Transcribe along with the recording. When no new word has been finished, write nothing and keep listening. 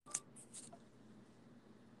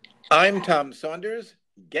I'm Tom Saunders,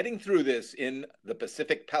 getting through this in the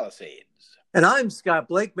Pacific Palisades. And I'm Scott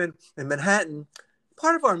Blakeman in Manhattan.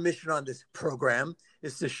 Part of our mission on this program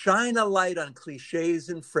is to shine a light on cliches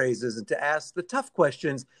and phrases and to ask the tough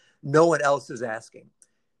questions no one else is asking.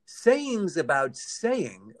 Sayings about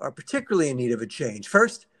saying are particularly in need of a change.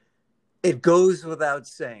 First, it goes without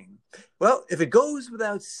saying. Well, if it goes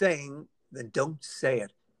without saying, then don't say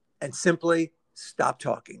it and simply stop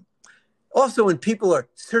talking. Also, when people are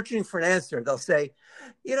searching for an answer, they'll say,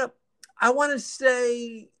 I want to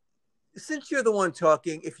say, since you're the one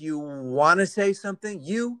talking, if you want to say something,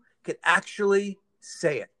 you can actually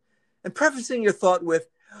say it. And prefacing your thought with,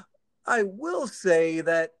 I will say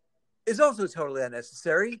that is also totally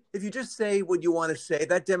unnecessary. If you just say what you want to say,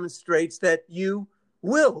 that demonstrates that you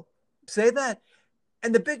will say that.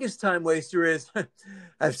 And the biggest time waster is,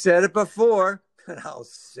 I've said it before, and I'll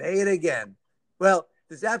say it again. Well,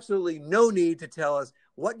 there's absolutely no need to tell us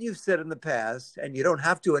what you've said in the past, and you don't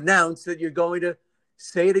have to announce that you're going to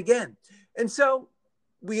say it again. And so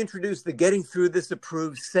we introduced the Getting Through This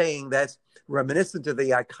approved saying that's reminiscent of the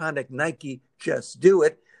iconic Nike, just do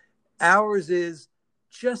it. Ours is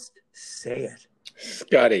just say it.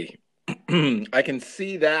 Scotty, I can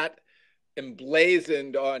see that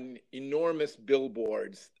emblazoned on enormous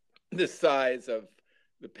billboards the size of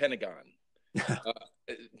the Pentagon.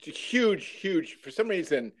 Huge. For some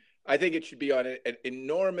reason, I think it should be on an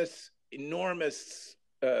enormous,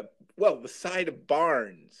 the side of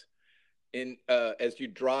barns as you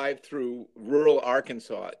drive through rural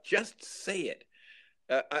Arkansas. Just say it.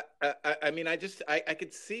 I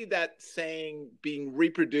could see that saying being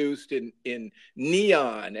reproduced in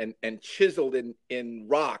neon and chiseled in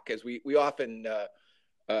rock, as we often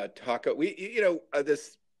talk.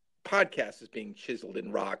 This podcast is being chiseled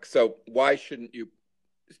in rock, so why shouldn't you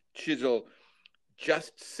chisel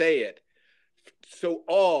just say it, so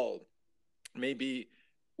all may be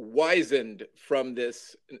wizened from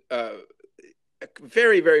this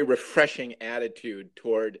very, very refreshing attitude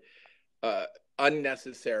toward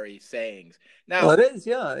unnecessary sayings. Now, well, it is,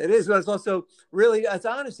 yeah, it is. But it's also really, as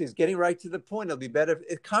honesty, is getting right to the point. It'll be better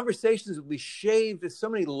if conversations will be shaved. There's so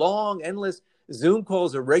many long, endless Zoom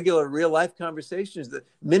calls or regular real life conversations that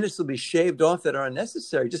minutes will be shaved off that are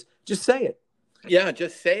unnecessary. Just say it. Yeah,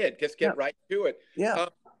 just say it. Just get right to it. Yeah.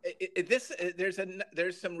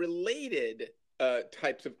 There's some related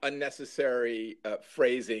types of unnecessary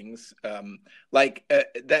phrasings,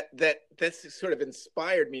 that this sort of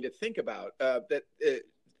inspired me to think about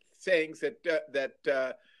sayings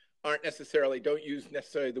that aren't necessarily, don't use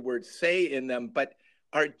necessarily the word say in them, but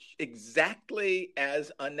are exactly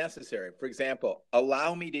as unnecessary. For example,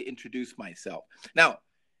 allow me to introduce myself. Now,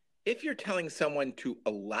 if you're telling someone to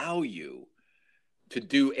allow you to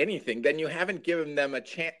do anything, then you haven't given them a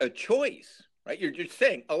choice, right? You're just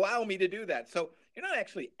saying, allow me to do that. So you're not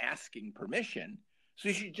actually asking permission. So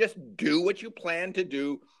you should just do what you plan to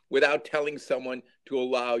do without telling someone to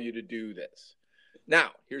allow you to do this.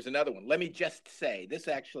 Now, here's another one. Let me just say, this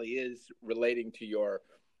actually is relating to your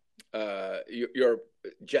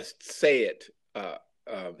just say it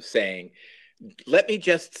saying. Let me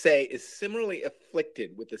just say is similarly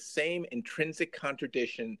afflicted with the same intrinsic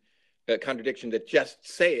contradiction that just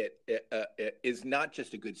say it is not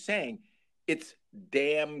just a good saying, it's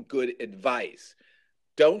damn good advice.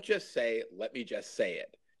 Don't just say, let me just say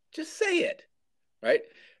it. Just say it, right?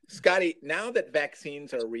 Scotty, now that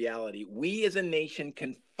vaccines are a reality, we as a nation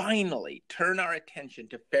can finally turn our attention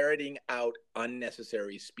to ferreting out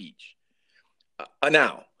unnecessary speech.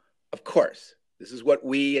 Now, of course, this is what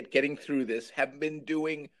we at Getting Through This have been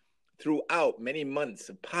doing throughout many months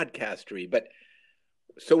of podcastery, but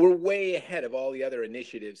so we're way ahead of all the other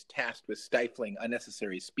initiatives tasked with stifling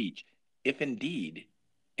unnecessary speech, if indeed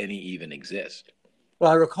any even exist.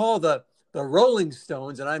 Well, I recall the Rolling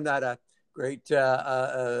Stones, and I'm not a great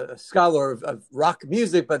scholar of rock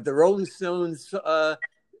music, but the Rolling Stones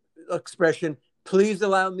expression, please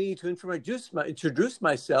allow me to introduce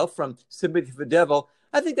myself from Sympathy for the Devil.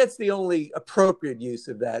 I think that's the only appropriate use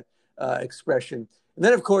of that expression. And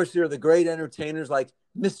then, of course, there are the great entertainers like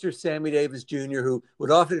Mr. Sammy Davis Jr., who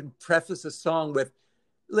would often preface a song with,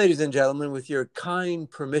 ladies and gentlemen, with your kind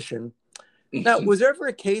permission. Now, was there ever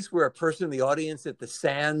a case where a person in the audience at the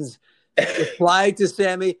Sands replied to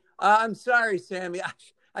Sammy, I'm sorry, Sammy,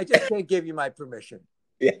 I just can't give you my permission?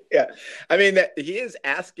 Yeah. I mean, he is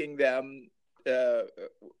asking them,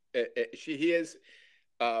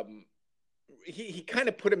 he kind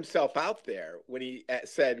of put himself out there when he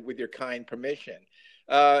said, with your kind permission.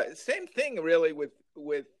 Same thing, really, with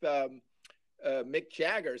Mick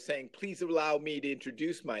Jagger saying, please allow me to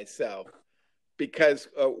introduce myself. Because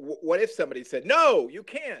what if somebody said, no, you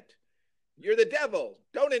can't. you're the devil.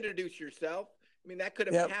 Don't introduce yourself. I mean, that could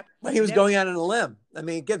have happened. Well, he was going out on a limb. I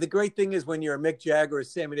mean, the great thing is when you're a Mick Jagger or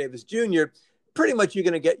Sammy Davis Jr., pretty much you're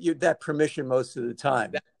going to get that permission most of the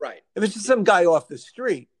time. That's right. If it's just some guy off the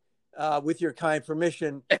street with your kind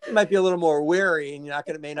permission, you might be a little more wary, and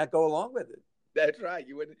may not go along with it. That's right.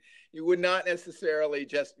 You would not necessarily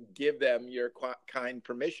just give them your kind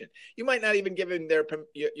permission. You might not even give them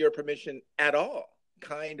your permission at all,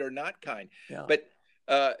 kind or not kind. Yeah. But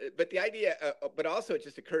the idea, but also it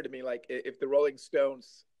just occurred to me, like if the Rolling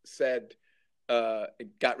Stones said,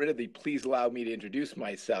 got rid of the "please allow me to introduce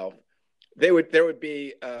myself," there would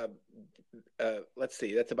be, let's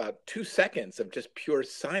see, that's about 2 seconds of just pure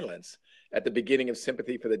silence at the beginning of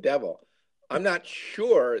 "Sympathy for the Devil." I'm not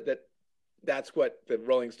sure that's what the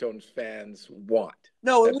Rolling Stones fans want.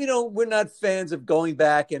 No, we're not fans of going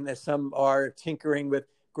back, and as some are, tinkering with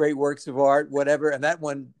great works of art, whatever, and that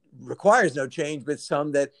one requires no change, but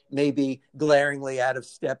some that may be glaringly out of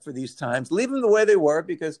step for these times, leave them the way they were,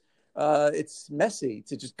 because it's messy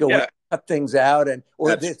to just go and cut things out, the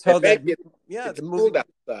movie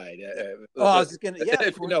outside. I was just gonna,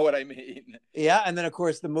 if you know what I mean. Yeah, and then of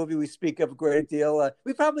course the movie we speak of a great deal.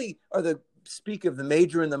 We probably speak of the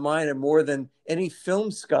major and the minor more than any film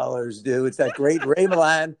scholars do. It's that great Ray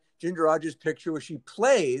Milland, Ginger Rogers picture where she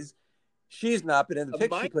plays. She's not, but in the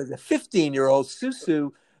picture she plays a 15-year-old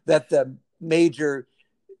Susu that the major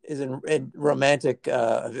is in romantic.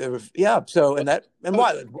 So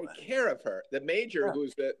why take care of her? The major,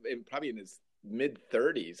 who's probably in his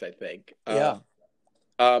mid-30s, I think.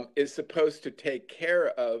 Is supposed to take care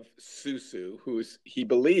of Susu, he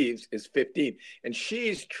believes is 15, and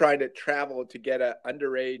she's trying to travel to get an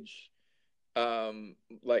underage,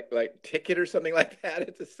 like ticket or something like that.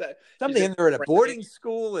 It's something in there at a boarding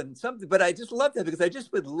school and something. But I just love that, because I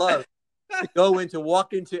just would love to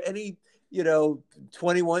walk into any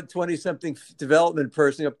 20 something development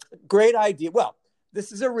person. Great idea. Well,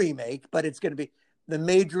 this is a remake, but it's going to be the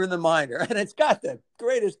major and the minor, and it's got the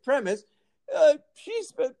greatest premise. She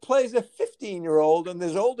plays a 15-year-old, and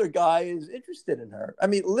this older guy is interested in her. I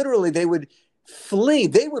mean, literally, they would flee.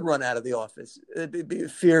 They would run out of the office.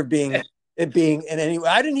 Fear of being in any way.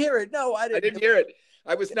 I didn't hear it. No, I didn't hear it.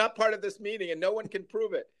 I was not part of this meeting, and no one can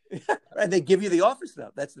prove it. And they give you the office,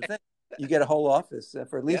 though. That's the thing. You get a whole office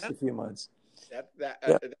for at least a few months. That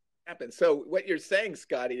happens. So what you're saying,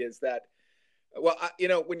 Scotty, is that, well,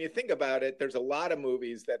 when you think about it, there's a lot of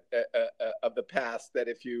movies that of the past that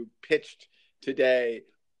if you pitched today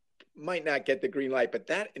might not get the green light, but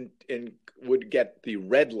that would get the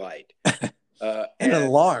red light. And an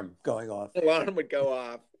alarm going off. An alarm would go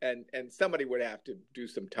off, and somebody would have to do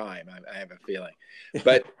some time. I have a feeling,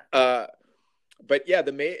 but yeah,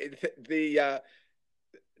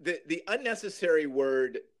 the unnecessary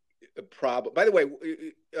word problem. By the way,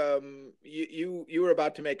 you were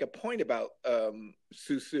about to make a point about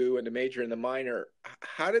Susu and the major and the minor.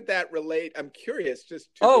 How did that relate? I'm curious.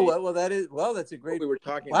 Just to that's a great. What we were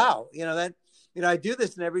talking. Wow, about. I do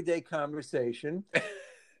this in everyday conversation,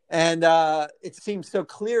 and it seemed so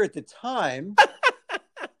clear at the time,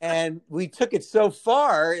 and we took it so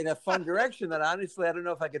far in a fun direction that honestly, I don't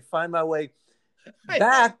know if I could find my way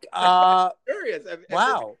back. I'm curious.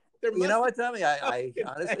 Wow. You know what, Tommy? I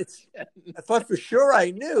honestly, I thought for sure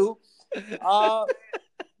I knew.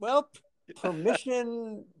 Well,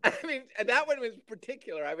 permission. I mean, that one was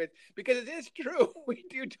particular. I mean, because it is true. We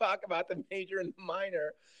do talk about the major and the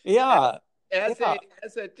minor. Yeah. As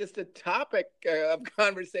just a topic of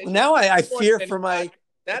conversation. Now I fear for my.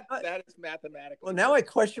 That is mathematical. Well, now I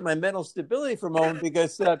question my mental stability for a moment,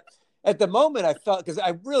 because at the moment I felt, because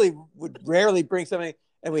I really would rarely bring something.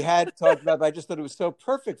 And we had talked about it, but I just thought it was so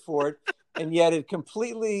perfect for it, and yet it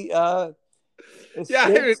completely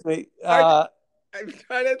escapes me. I'm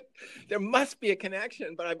trying to. There must be a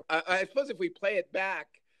connection, but I suppose if we play it back,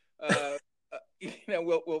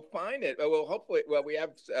 we'll find it. We'll hopefully. Well, we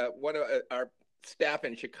have one of our staff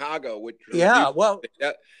in Chicago, which they'll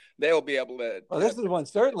be able to. Well, this is one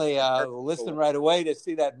certainly. We'll listen right away to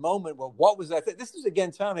see that moment. Well, what was that? This is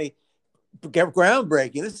again, Tommy,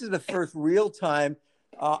 groundbreaking. This is the first real time.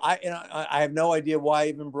 I have no idea why I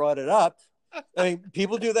even brought it up. I mean,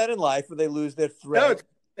 people do that in life where they lose their thread,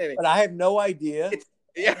 but I have no idea.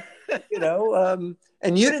 And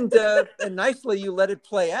you didn't. And nicely, you let it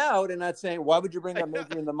play out, and not saying why would you bring up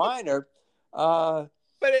major and the minor. But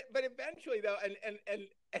eventually, though,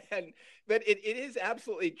 but it is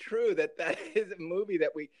absolutely true that is a movie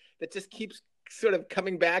that just keeps sort of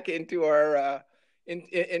coming back into our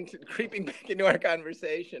into creeping back into our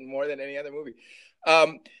conversation more than any other movie.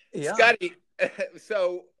 Scotty,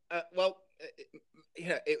 so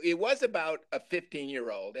it was about a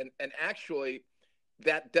 15-year-old, and actually,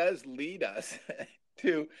 that does lead us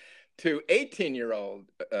to 18-year-old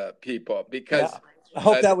people, Yeah. because I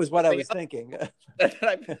hope that was what I something was thinking. that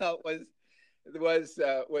I felt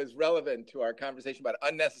was relevant to our conversation about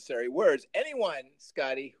unnecessary words. Anyone,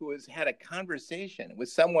 Scotty, who has had a conversation with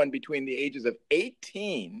someone between the ages of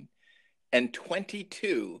 18 and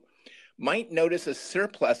 22 might notice a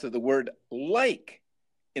surplus of the word like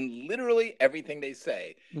in literally everything they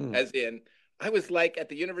say. As in, I was like at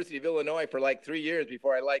the University of Illinois for like 3 years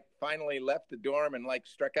before I finally left the dorm and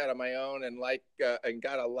struck out on my own and and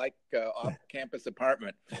got a off-campus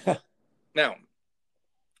apartment. Now,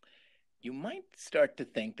 you might start to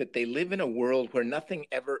think that they live in a world where nothing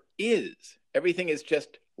ever is. Everything is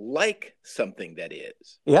just like something that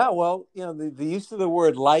is. Yeah, well, the use of the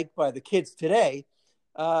word like by the kids today,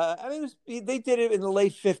 they did it in the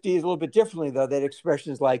late 50s a little bit differently, though. They had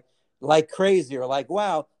expressions like crazy or like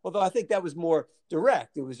wow, although I think that was more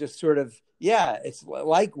direct. It was just sort of, yeah, it's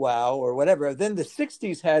like wow or whatever. Then the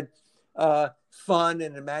 60s had fun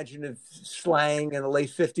and imaginative slang, in the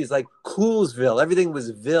late 50s, like Coolsville. Everything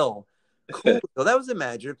was Ville. Cool. So that was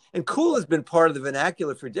imaginative. And cool has been part of the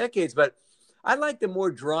vernacular for decades, but I like the more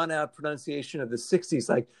drawn out pronunciation of the 60s,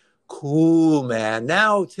 like cool, man.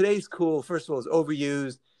 Now, today's cool, first of all, is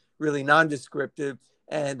overused, really nondescriptive,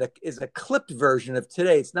 and is a clipped version of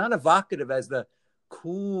today. It's not evocative as the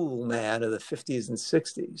cool man of the 50s and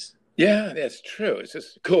 60s. Yeah, that's true. It's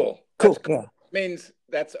just cool. Cool. That's cool. Yeah. Means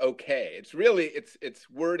that's okay. It's really, it's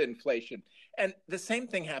word inflation. And the same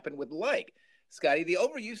thing happened with like. Scotty, the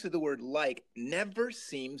overuse of the word like never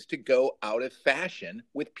seems to go out of fashion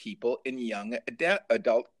with people in young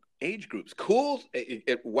adult age groups. Cool,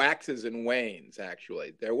 it waxes and wanes,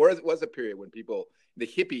 actually. There was a period when the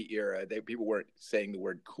hippie era, people weren't saying the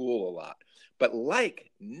word cool a lot. But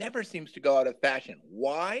like never seems to go out of fashion.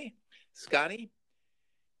 Why, Scotty?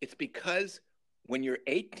 It's because when you're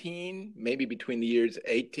 18, maybe between the years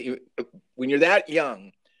 18, when you're that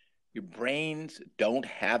young, your brains don't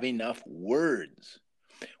have enough words.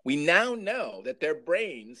 We now know that their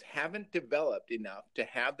brains haven't developed enough to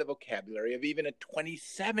have the vocabulary of even a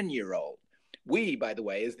 27-year-old. We, by the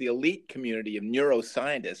way, is the elite community of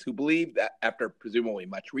neuroscientists who believe that, after presumably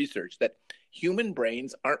much research, that human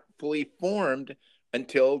brains aren't fully formed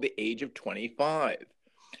until the age of 25.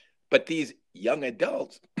 But these young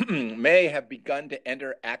adults may have begun to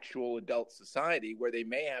enter actual adult society, where they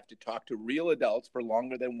may have to talk to real adults for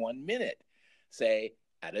longer than 1 minute, say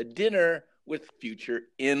at a dinner with future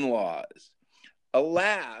in-laws.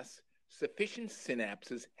 Alas, sufficient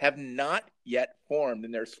synapses have not yet formed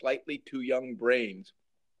in their slightly too young brains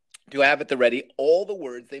to have at the ready all the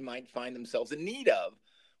words they might find themselves in need of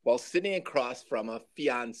while sitting across from a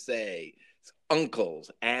fiancé, uncles,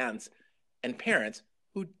 aunts, and parents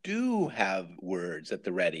who do have words at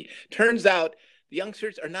the ready. Turns out the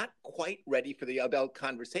youngsters are not quite ready for the adult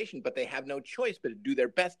conversation, but they have no choice but to do their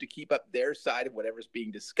best to keep up their side of whatever's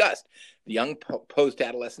being discussed. The young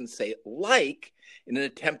post-adolescents say like in an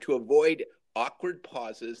attempt to avoid awkward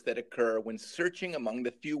pauses that occur when searching among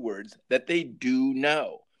the few words that they do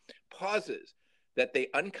know. Pauses that they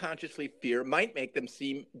unconsciously fear might make them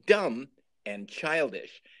seem dumb and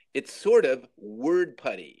childish. It's sort of word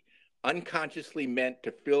putty, unconsciously meant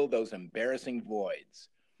to fill those embarrassing voids.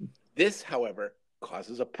 This, however,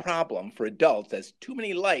 causes a problem for adults, as too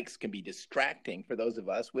many likes can be distracting for those of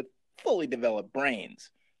us with fully developed brains.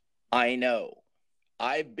 I know.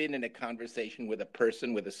 I've been in a conversation with a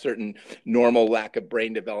person with a certain normal lack of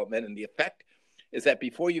brain development, and the effect is that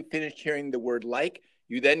before you finish hearing the word like,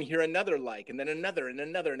 you then hear another like, and then another, and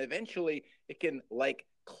another, and eventually it can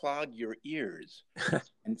clog your ears.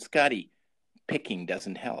 And Scotty, picking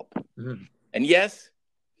doesn't help. Mm-hmm. And yes,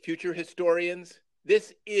 future historians,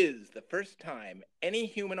 this is the first time any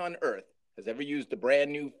human on Earth has ever used the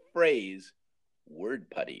brand new phrase, word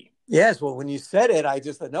putty. Yes, well, when you said it, I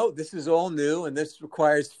just thought, no, this is all new, and this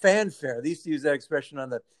requires fanfare. They used to use that expression on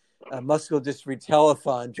the muscular dystrophy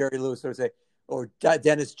telethon, Jerry Lewis would say, or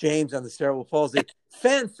Dennis James on the cerebral palsy,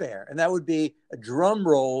 fanfare. And that would be a drum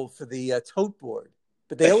roll for the tote board.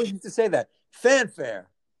 But they always used to say that, fanfare.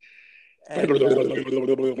 And,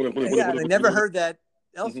 yeah, and I never heard that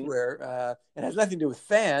elsewhere. Mm-hmm. It has nothing to do with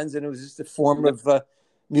fans, and it was just a form of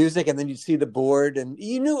music. And then you'd see the board, and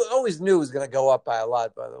you always knew it was going to go up by a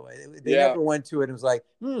lot, by the way. They never went to it and was like,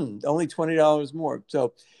 only $20 more.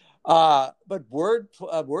 So, but word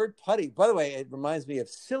putty, by the way, it reminds me of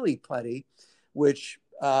silly putty, which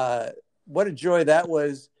what a joy that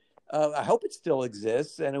was. I hope it still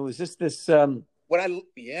exists. And it was just this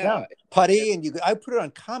Yeah, putty, and I put it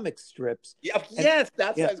on comic strips. Yeah, and, yes,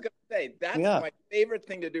 that's what I was going to say. That's my favorite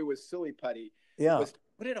thing to do with silly putty. Was to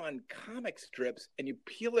put it on comic strips, and you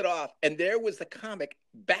peel it off, and there was the comic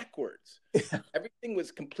backwards. Everything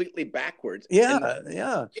was completely backwards. Yeah.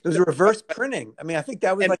 It was reverse printing. I mean, I think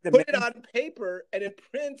that was like put it on paper, and it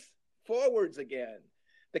prints forwards again.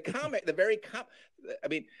 The comic, the very I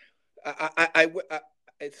mean,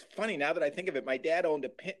 it's funny now that I think of it. My dad owned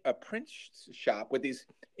a print shop with these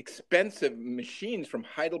expensive machines from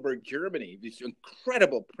Heidelberg, Germany. These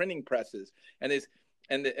incredible printing presses, and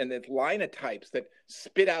the linotypes that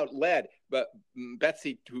spit out lead. But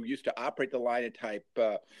Betsy, who used to operate the linotype,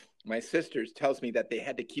 my sisters, tells me that they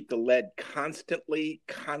had to keep the lead constantly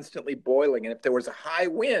boiling, and if there was a high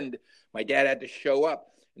wind, my dad had to show up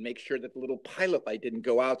and make sure that the little pilot light didn't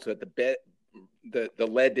go out, so that the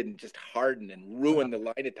lead didn't just harden and ruin the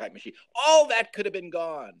linotype machine. All that could have been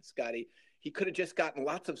gone, Scotty. He could have just gotten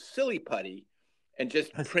lots of silly putty and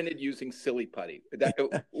just printed using silly putty.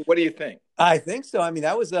 What do you think? I think so. I mean,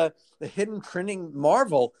 that was the hidden printing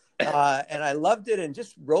marvel, and I loved it. And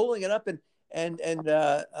just rolling it up, and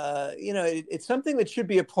it's something that should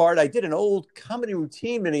be a part. I did an old comedy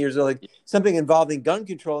routine many years ago, like something involving gun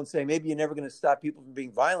control, and saying maybe you're never going to stop people from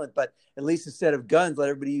being violent, but at least instead of guns, let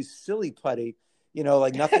everybody use silly putty.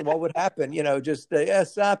 Like nothing. What would happen? Just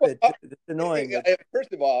stop it. It's annoying.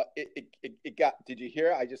 First of all, it got. Did you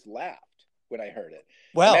hear? I just laughed when I heard it.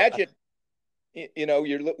 Well, imagine.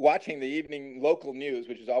 You're watching the evening local news,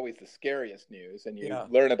 which is always the scariest news, and you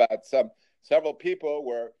learn about several people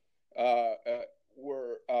were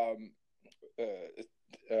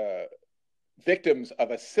victims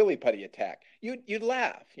of a silly putty attack. You'd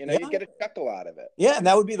laugh, you'd get a chuckle out of it. Yeah, and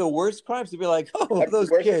that would be the worst crimes, to be like, those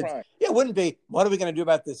kids. Crime. Yeah, it wouldn't be, what are we going to do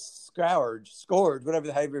about this scourge,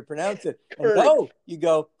 whatever however you pronounce it. And you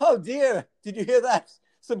go, oh dear, did you hear that?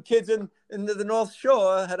 Some kids in the North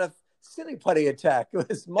Shore had a silly putty attack. It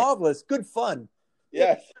was marvelous, good fun.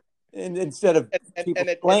 Yes. And instead of people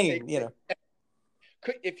playing,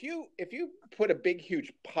 If you put a big,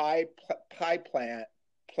 huge pie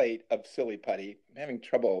plate of silly putty, I'm having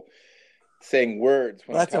trouble saying words.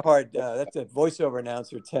 Well, that's that's a voiceover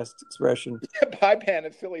announcer test expression. Pie pan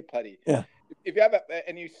of silly putty. Yeah. If you have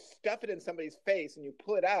and you stuff it in somebody's face and you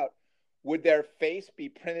pull it out, would their face be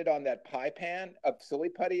printed on that pie pan of silly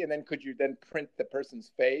putty? And then could you then print the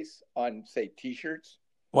person's face on, say, T-shirts?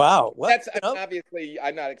 Wow. Well, obviously,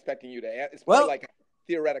 I'm not expecting you to answer. It's more like a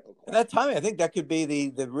theoretical question. At that time, I think that could be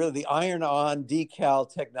the iron-on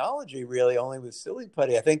decal technology, really, only with silly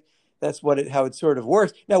putty. I think that's how it sort of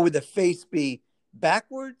works. Now, would the face be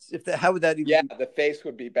backwards? How would that even? Yeah, the face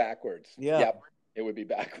would be backwards. Yeah. Yep, it would be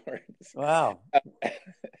backwards. Wow.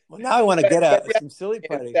 Well, now I want to get out some silly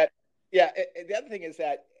putty. The other thing is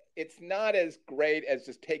that it's not as great as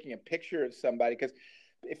just taking a picture of somebody, because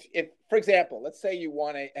if, for example, let's say you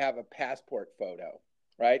want to have a passport photo,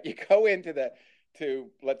 right? You go into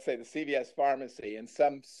let's say the CVS pharmacy, and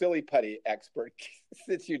some silly putty expert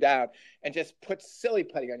sits you down and just puts silly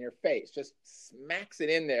putty on your face, just smacks it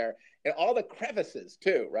in there, and all the crevices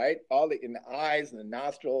too, right? In the eyes and the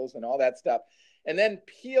nostrils and all that stuff, and then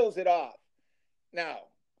peels it off. Now,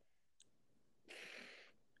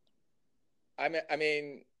 I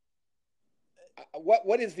mean,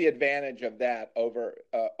 what is the advantage of that over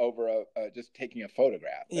just taking a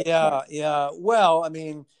photograph? Yeah. Well, I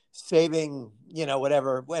mean, saving,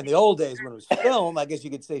 whatever. In the old days when it was film, I guess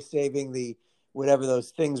you could say saving the whatever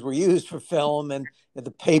those things were used for film, and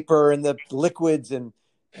the paper and the liquids and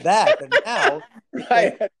that. And now,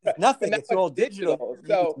 it's nothing. It's all digital.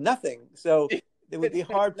 So nothing. So it would be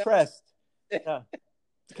hard pressed.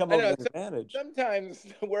 To come up with an advantage. Sometimes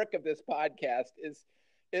the work of this podcast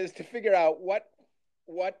is to figure out what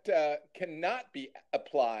cannot be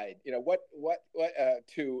applied, what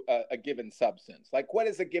to a given substance. Like, what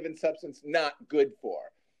is a given substance not good for?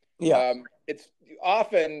 Yeah, it's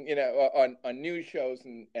often on news shows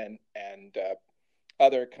and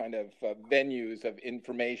other kind of venues of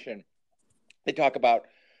information. They talk about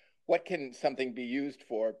what can something be used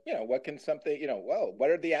for? What can something, what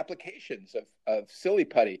are the applications of silly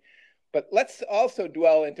putty? But let's also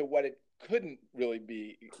dwell into what it couldn't really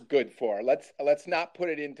be good for. Let's not put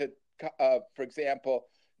it into, for example,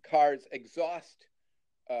 cars' exhaust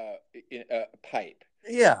pipe.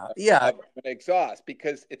 Yeah. An exhaust,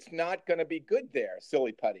 because it's not going to be good there.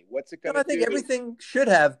 Silly putty. What's it going to do? I think everything should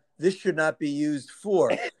have. This should not be used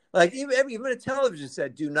for. Like even a television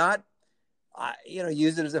set, do not.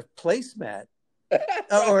 Use it as a placemat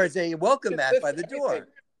or as a welcome mat by the door.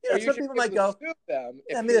 Some people might go, I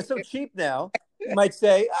mean, they're so cheap now. You might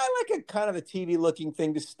say, I like a kind of a TV looking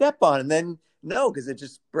thing to step on, and then no, because it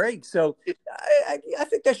just breaks. So I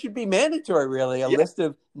think that should be mandatory, really, a Yeah. list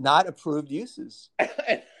of not approved uses.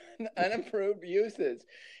 Unapproved uses,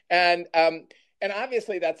 and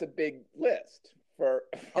obviously that's a big list for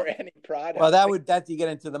any Well, product. that you get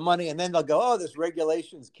into the money, and then they'll go, oh, this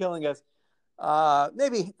regulation's killing us.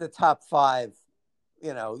 Maybe the top five,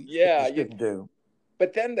 Yeah, you shouldn't do.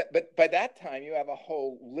 but but by that time you have a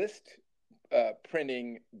whole list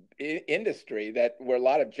printing industry where a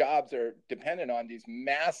lot of jobs are dependent on these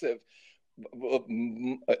massive.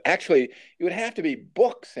 Actually, it would have to be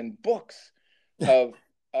books and books of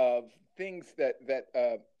things that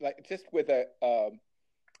like just with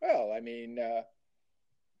well, I mean.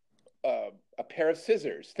 A pair of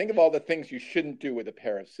scissors. Think of all the things you shouldn't do with a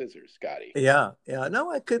pair of scissors, Scotty. Yeah, yeah.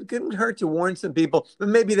 No, it couldn't hurt to warn some people, but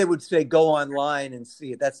maybe they would say go online and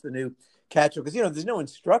see it. That's the new catch because there's no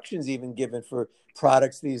instructions even given for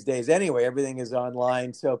products these days. Anyway, everything is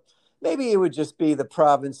online, so maybe it would just be the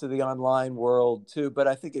province of the online world too. But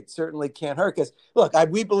I think it certainly can't hurt because look,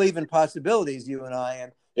 we believe in possibilities, you and I,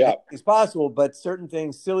 and Yeah, it's possible. But certain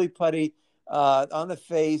things, silly putty on the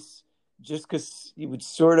face, just because you would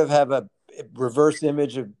sort of have a reverse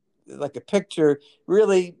image of like a picture,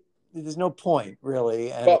 really there's no point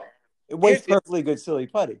really, and well, it wastes perfectly good silly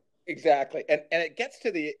putty. Exactly, and it gets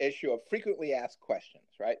to the issue of frequently asked questions,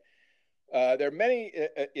 right? There are many,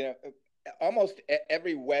 almost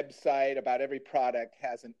every website about every product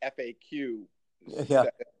has an FAQ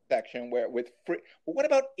section where what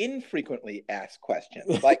about infrequently asked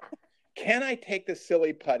questions? Like, can I take the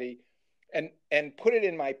silly putty and put it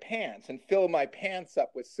in my pants and fill my pants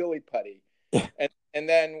up with silly putty, and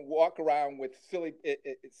then walk around with silly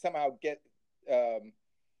somehow get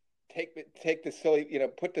take the silly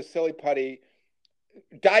put the silly putty,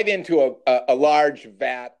 dive into a large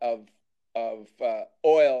vat of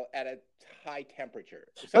oil at a high temperature.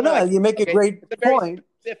 You make a great point.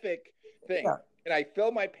 Specific thing. Yeah. And I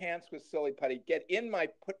fill my pants with silly putty,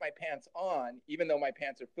 put my pants on, even though my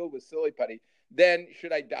pants are filled with silly putty. Then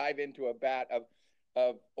should I dive into a vat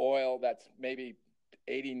of oil that's maybe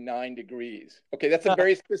 89 degrees? Okay, that's a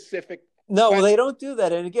very specific. No, well, they don't do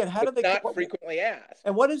that. And again, how do they not frequently asked?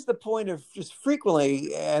 And what is the point of just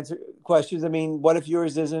frequently answer questions? I mean, what if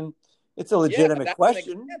yours isn't? It's a legitimate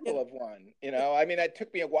question. An example of one. I mean, it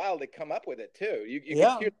took me a while to come up with it too. You can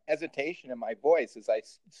hear hesitation in my voice as I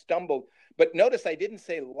stumbled. But notice I didn't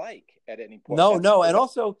say like at any point. No, and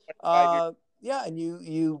also, and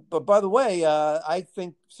you. But by the way, I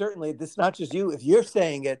think certainly this is not just you. If you're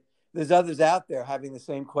saying it, there's others out there having the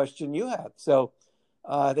same question you have. So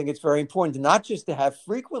I think it's very important to not just to have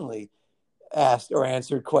frequently asked or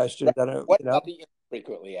answered questions. What about the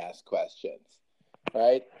infrequently asked questions?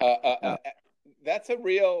 Right. That's a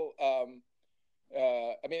real.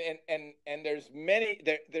 I mean, and there's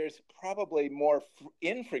there's probably more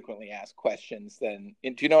infrequently asked questions than.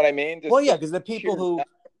 Do you know what I mean? Because the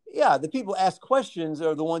people ask questions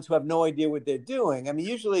are the ones who have no idea what they're doing. I mean,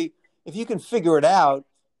 usually, if you can figure it out,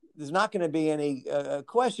 there's not going to be any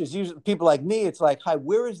questions. Usually, people like me, it's like, "Hi,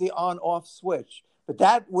 where is the on-off switch?" But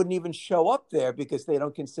that wouldn't even show up there because they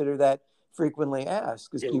don't consider that frequently asked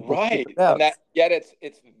because people right, and yet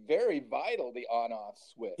it's very vital, the on-off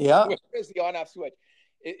switch. Yeah, where is the on-off switch?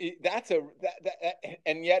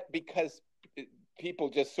 And yet because people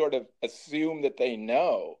just sort of assume that they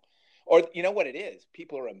know, or you know what it is,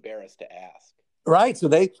 people are embarrassed to ask. Right, so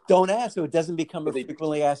they don't ask, so it doesn't become a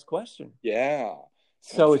frequently asked question. Yeah.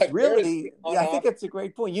 So it's really, I think that's a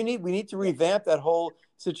great point. We need to revamp that whole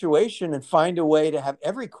situation and find a way to have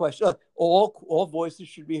every question, all voices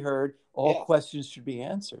should be heard, all questions should be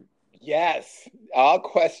answered. Yes, all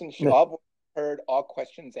questions should all heard, all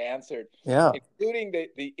questions answered. Yeah, including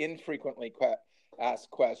the infrequently asked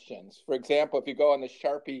questions. For example, if you go on the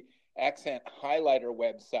Sharpie accent highlighter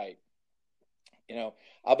website,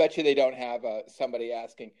 I'll bet you they don't have somebody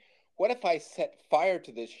asking, "What if I set fire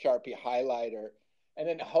to this Sharpie highlighter?" and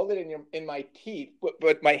then hold it in my teeth,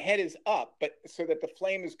 but my head is up, but so that the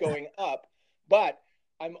flame is going up. But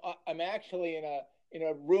I'm actually in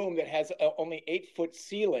a room that has only 8-foot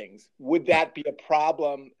ceilings. Would that be a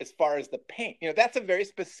problem as far as the paint? That's a very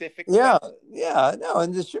specific. No,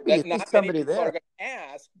 and there should be at least somebody there. Are going to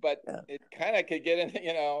ask, but it kind of could get in.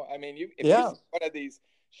 I mean, if you use one of these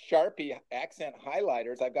Sharpie accent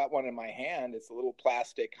highlighters, I've got one in my hand. It's a little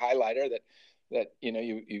plastic highlighter that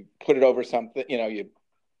you put it over something, you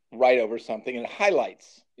write over something and it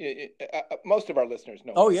highlights. Most of our listeners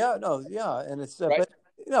know. Oh yeah, no, yeah, and it's right?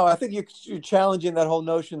 I think you're challenging that whole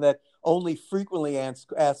notion that only frequently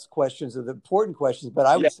asked questions are the important questions. But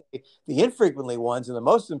I Yeah, would say the infrequently ones are the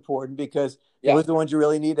most important because yeah. those are the ones you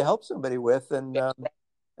really need to help somebody with. And That's right.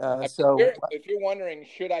 I mean, so, if you're wondering,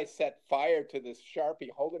 should I set fire to this Sharpie,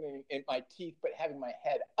 hold it in my teeth, but having my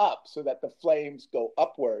head up so that the flames go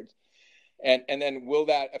upwards? And then will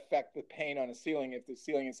that affect the paint on a ceiling if the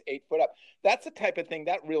ceiling is 8 foot up? That's the type of thing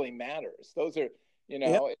that really matters. Those are, you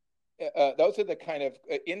yeah. know, those are the kind of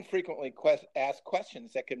infrequently asked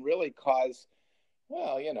questions that can really cause,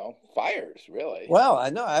 well, fires, really. Well, I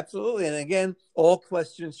know, absolutely. And again, all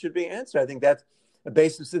questions should be answered. I think that's the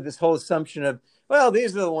basis of this whole assumption of, well,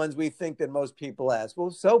 these are the ones we think that most people ask. Well,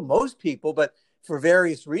 so most people, but for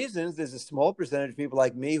various reasons, there's a small percentage of people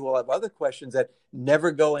like me who will have other questions that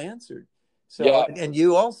never go answered. So, Yeah. and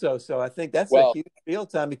you also. So I think that's a Well, huge deal,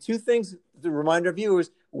 Tommy. Two things to remind our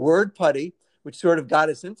viewers: word putty, which sort of got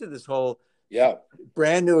us into this whole yeah.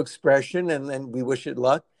 brand new expression, and we wish it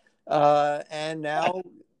luck. And now,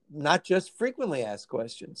 not just frequently asked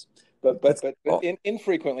questions. But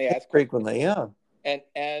infrequently asked questions. Frequently, yeah.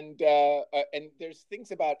 And there's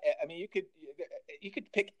things about, I mean, you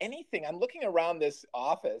could pick anything. I'm looking around this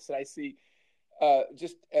office and I see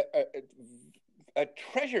just a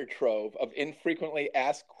treasure trove of infrequently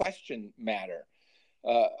asked question matter.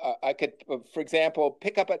 I could, for example,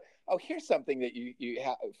 pick up here's something that you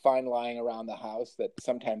find lying around the house that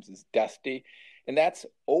sometimes is dusty, and that's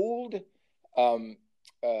old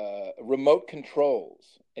remote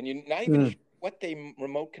controls, and you're not even sure what they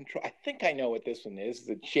remote control. I think I know what this one is,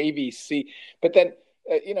 the JVC. But then,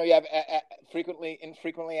 you have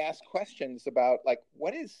infrequently asked questions about, like,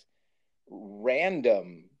 what is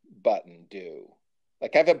random button do?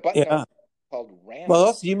 Like, I have a button called random. Well,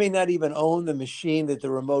 also, you may not even own the machine that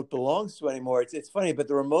the remote belongs to anymore. It's funny, but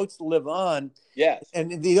the remotes live on. Yes.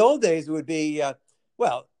 And in the old days, it would be, in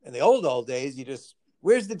the old days,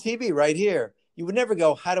 where's the TV? Right here. You would never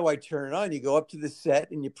go, how do I turn it on? You go up to the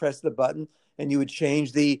set and you press the button and you would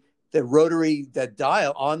change the rotary,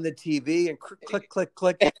 dial on the TV and click, click,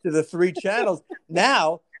 click to the 3 channels.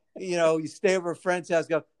 Now, you stay over a friend's house,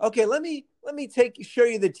 go, okay, let me show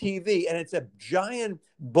you the TV. And it's a giant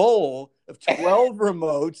bowl of 12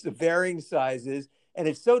 remotes of varying sizes. And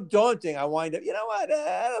it's so daunting. I wind up, you know what?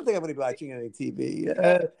 I don't think I'm going to be watching any TV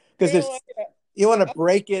because you want to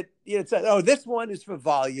break it. It's this one is for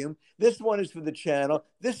volume. This one is for the channel.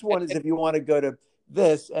 This one is if you want to go to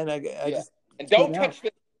this. And I just, and don't touch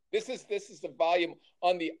this. This is the volume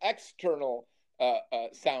on the external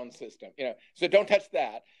sound system. So don't touch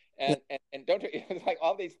that. And don't, it's like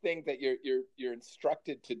all these things that you're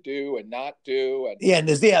instructed to do and not do. And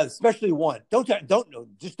there's especially one. Don't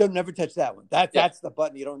never touch that one. That's the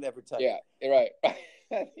button you don't ever touch. Yeah, right.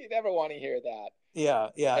 You never want to hear that. Yeah.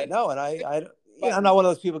 And I'm not one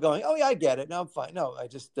of those people going, oh yeah, I get it. No, I'm fine. No, I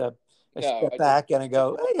just step back and I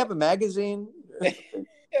go, hey, you have a magazine?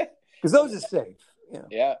 Because those are safe.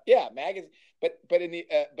 Yeah, magazine. But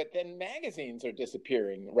then magazines are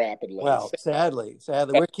disappearing rapidly. Well, sadly,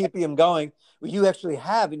 we're keeping them going. Well, you actually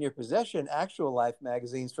have in your possession actual life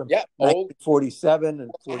magazines from 1947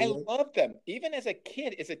 and 48. I love them. Even as a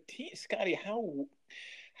kid, Scotty,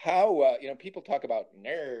 how people talk about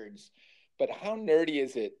nerds, but how nerdy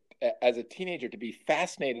is it as a teenager to be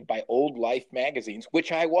fascinated by old Life magazines,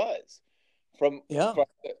 which I was. From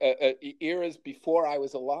eras before I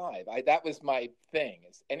was alive. That was my thing.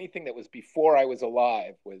 Anything that was before I was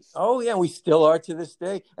alive was. Oh yeah, we still are to this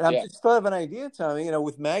day. And I'm just thought of an idea, Tommy.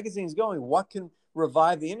 With magazines going, what can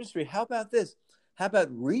revive the industry? How about this? How about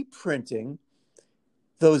reprinting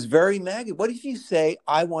those very magazines? What if you say,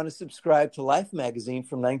 I want to subscribe to Life magazine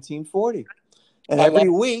from 1940, and every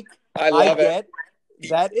week I get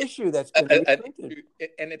that issue that's been reprinted,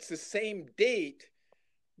 and it's the same date,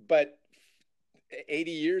 but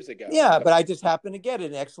 80 years ago. Yeah, but I just happen to get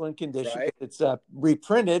it in excellent condition. Right? It's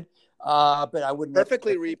reprinted, but I wouldn't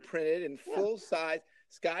perfectly reprinted in full size.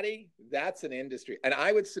 Scotty, that's an industry, and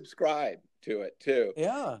I would subscribe to it too.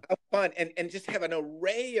 Yeah, how fun, and just have an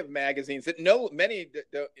array of magazines that many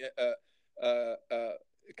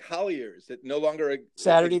Collier's that no longer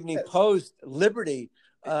Saturday Evening Post, Liberty,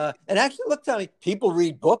 and actually, look, Tommy, people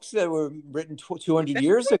read books that were written 200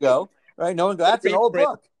 years ago, right? No one goes, that's an old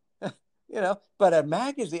book. But a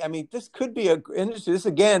magazine, I mean, this could be an industry. This,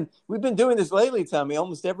 again, we've been doing this lately, Tommy,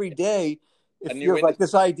 almost every day. If you're like,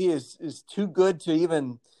 this idea is too good to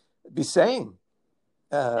even be saying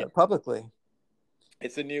publicly.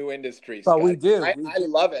 It's a new industry, Scott. But we do. I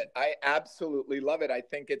love it. I absolutely love it. I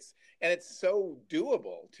think it's so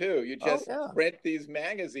doable, too. You just print these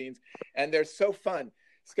magazines, and they're so fun.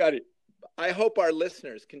 Scotty, I hope our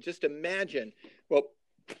listeners can just imagine, well,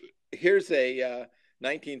 here's a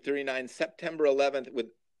 1939 September 11th with,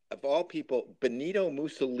 of all people, Benito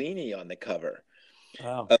Mussolini on the cover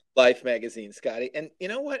Wow. of Life magazine, Scotty. And you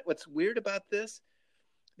know what? What's weird about this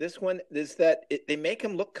one is that they make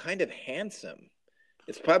him look kind of handsome.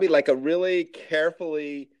 It's probably like a really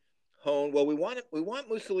carefully honed. Well, we want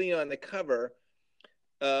Mussolini on the cover,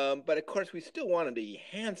 but of course we still want him to be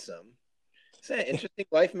handsome. It's an interesting.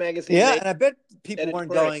 Life magazine. Yeah, and I bet people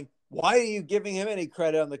weren't editorial. going, why are you giving him any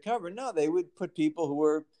credit on the cover? No, they would put people who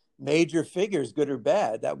were major figures, good or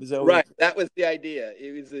bad. That was always Right. That was the idea.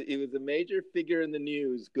 He was a major figure in the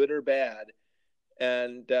news, good or bad,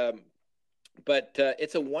 and but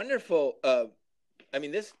it's a wonderful. I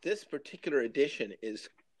mean, this particular edition is.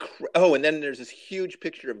 Oh, and then there's this huge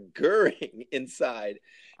picture of Goering inside,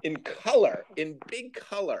 in color, in big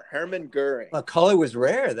color. Hermann Goering. well, color was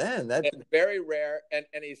rare then. That And very rare, and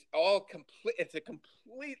he's all complete. It's a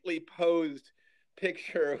completely posed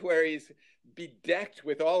picture where he's bedecked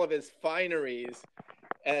with all of his fineries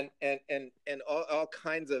and all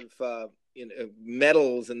kinds of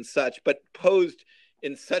medals and such, but posed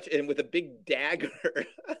in such and with a big dagger.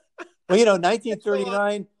 well,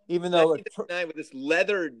 1939, even though 1939 with this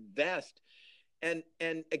leather vest, and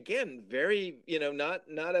again, very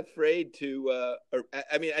not afraid to.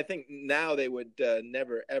 I mean, I think now they would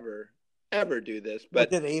never ever do this, but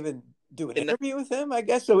did they even do an interview with him? I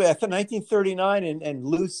guess so. After 1939 and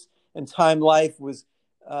Loose and Time Life was,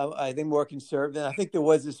 I think, more conservative. And I think there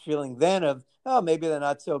was this feeling then of, oh, maybe they're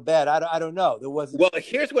not so bad. I don't know. There wasn't. Well,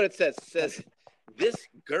 here's what it says. It says this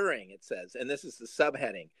Goering. It says, and this is the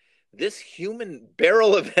subheading. This human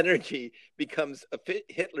barrel of energy becomes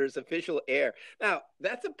Hitler's official heir. Now,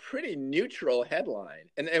 that's a pretty neutral headline.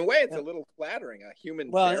 And in a way, it's a little flattering, a human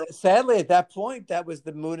barrel. Sadly, at that point, that was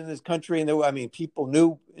the mood in this country. And people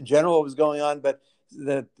knew in general what was going on, but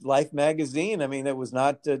the Life magazine, it was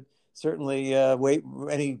not certainly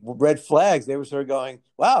any red flags. They were sort of going,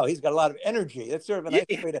 wow, he's got a lot of energy. That's sort of a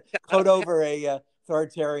nice way to coat over a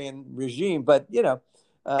authoritarian regime. But,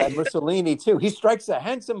 Mussolini too. He strikes a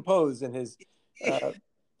handsome pose in his. Yes,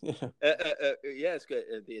 good.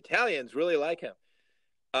 The Italians really like him.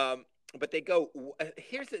 But they go.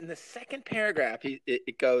 Here's in the second paragraph.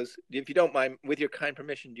 It goes. If you don't mind, with your kind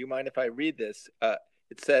permission, do you mind if I read this?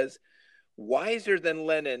 It says, "Wiser than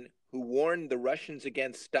Lenin, who warned the Russians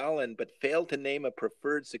against Stalin but failed to name a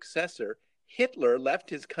preferred successor, Hitler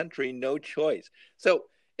left his country no choice." So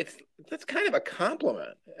that's kind of a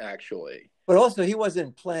compliment, actually. But also, he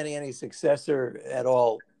wasn't planning any successor at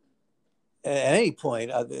all at any point,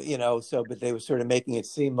 so, but they were sort of making it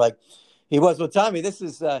seem like he was. Well, Tommy, this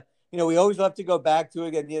is, we always love to go back to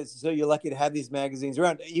it. And so you're lucky to have these magazines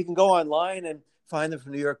around. You can go online and find them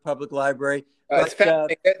from New York Public Library. It's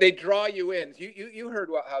fascinating. They draw you in. You heard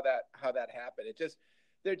how that happened.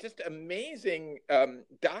 They're just amazing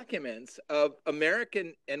documents of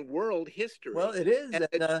American and world history. Well, it is. And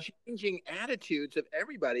the changing attitudes of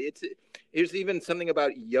everybody. There's even something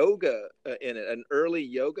about yoga in it, an early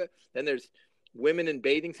yoga. Then there's women in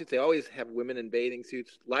bathing suits. They always have women in bathing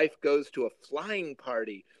suits. Life goes to a flying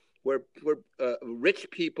party where rich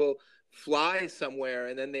people fly somewhere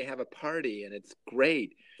and then they have a party and it's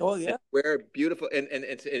great. Oh yeah, we're beautiful, and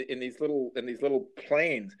it's in these little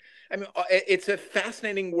planes. It's a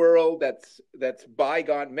fascinating world that's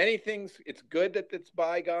bygone. Many things. It's good that it's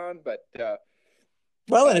bygone, but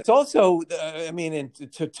and it's also, in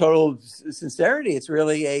total sincerity, it's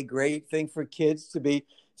really a great thing for kids to be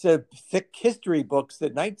thick history books.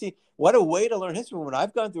 What a way to learn history. When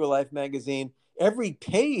I've gone through a Life magazine, every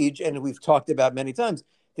page, and we've talked about many times,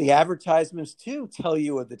 the advertisements too tell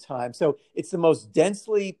you of the time. So it's the most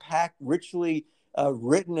densely packed, richly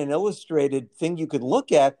written and illustrated thing you could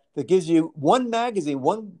look at that gives you one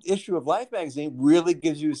issue of Life magazine really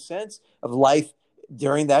gives you a sense of life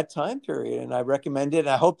during that time period. And I recommend it. And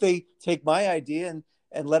I hope they take my idea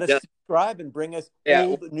and let us subscribe and bring us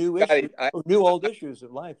old issues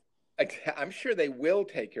of Life. I'm sure they will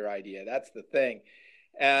take your idea. That's the thing.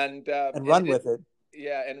 And run with it.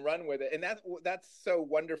 Yeah, and run with it, and that's so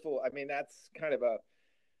wonderful. That's kind of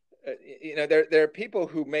there are people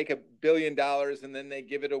who make $1 billion and then they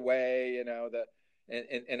give it away, and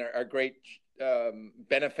are great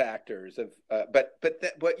benefactors of. But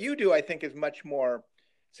what you do, I think, is much more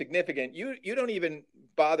significant. You don't even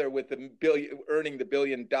bother with earning the $1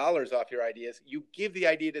 billion off your ideas. You give the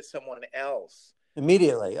idea to someone else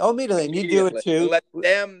immediately. And you do it too. Let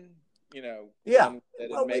them. Yeah.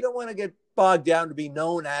 Well, we don't want to get bogged down to be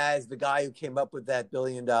known as the guy who came up with that $1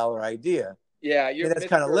 billion idea. Yeah, that's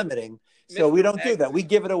kind of limiting. So we don't do that. We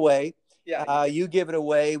give it away. Yeah. You give it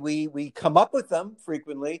away. We come up with them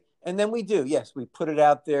frequently, and then we do. Yes, we put it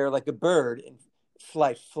out there like a bird and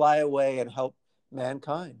fly away and help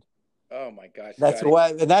mankind. Oh my gosh, That's Scotty. why,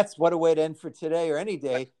 and that's what a way to end for today or any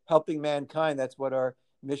day, helping mankind. That's what our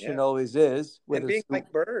mission Yeah. always is. And Whether being it's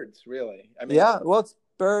like birds, really. I mean, yeah, well, it's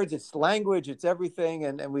birds, it's language, it's everything,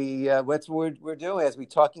 and we that's what we're doing as we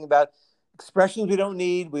talking about expressions we don't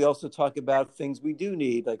need. We also talk about things we do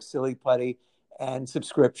need, like Silly Putty and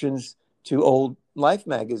subscriptions to old Life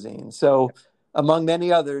magazine. So, among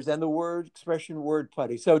many others, and the word expression word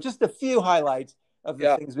putty. So, just a few highlights of the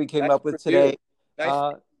yeah. things we came Nice up with review. today.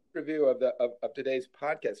 Nice review of today's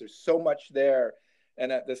podcast. There's so much there,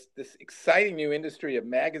 and this exciting new industry of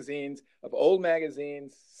magazines, of old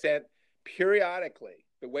magazines sent periodically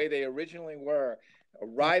the way they originally were,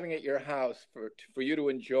 arriving at your house for you to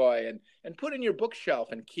enjoy and put in your bookshelf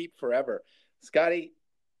and keep forever. Scotty,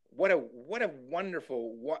 what a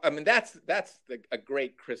wonderful. I mean, that's a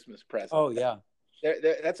great Christmas present. Oh yeah.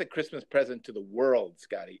 That's a Christmas present to the world,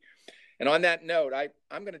 Scotty. And on that note,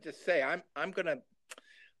 I'm going to just say I'm going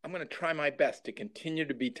to try my best to continue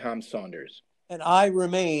to be Tom Saunders. And I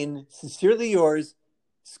remain sincerely yours,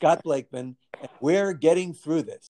 Scott Blakeman, and we're getting through this.